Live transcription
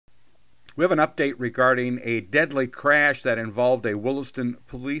We have an update regarding a deadly crash that involved a Williston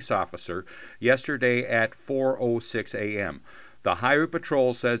police officer yesterday at 4:06 a.m. The Highway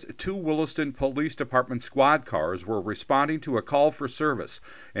Patrol says two Williston Police Department squad cars were responding to a call for service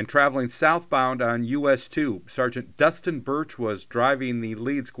and traveling southbound on US 2. Sergeant Dustin Birch was driving the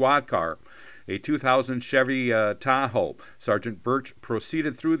lead squad car, a 2000 Chevy Tahoe. Sergeant Birch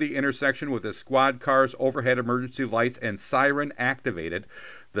proceeded through the intersection with his squad car's overhead emergency lights and siren activated.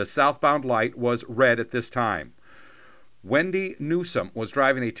 The southbound light was red at this time. Wendy Newsom was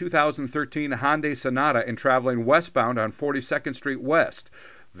driving a 2013 Hyundai Sonata and traveling westbound on 42nd Street West.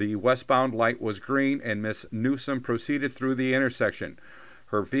 The westbound light was green and Miss Newsom proceeded through the intersection.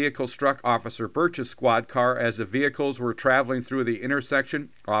 Her vehicle struck Officer Birch's squad car as the vehicles were traveling through the intersection.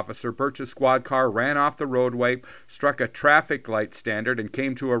 Officer Birch's squad car ran off the roadway, struck a traffic light standard, and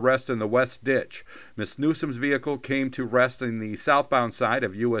came to a rest in the west ditch. Miss Newsom's vehicle came to rest in the southbound side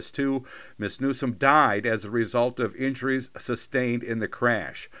of US 2. Miss Newsom died as a result of injuries sustained in the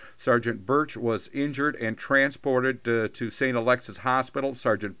crash. Sergeant Birch was injured and transported to St. Alexis Hospital.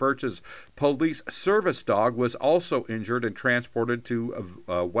 Sergeant Birch's police service dog was also injured and transported to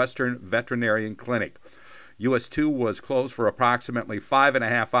Western Veterinarian Clinic. US 2 was closed for approximately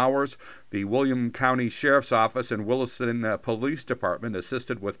 5.5 hours. The William County Sheriff's Office and Williston Police Department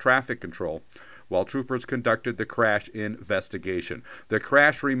assisted with traffic control while troopers conducted the crash investigation. The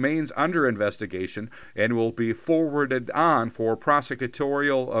crash remains under investigation and will be forwarded on for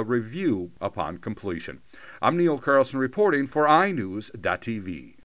prosecutorial review upon completion. I'm Neil Carlson reporting for iNews.TV.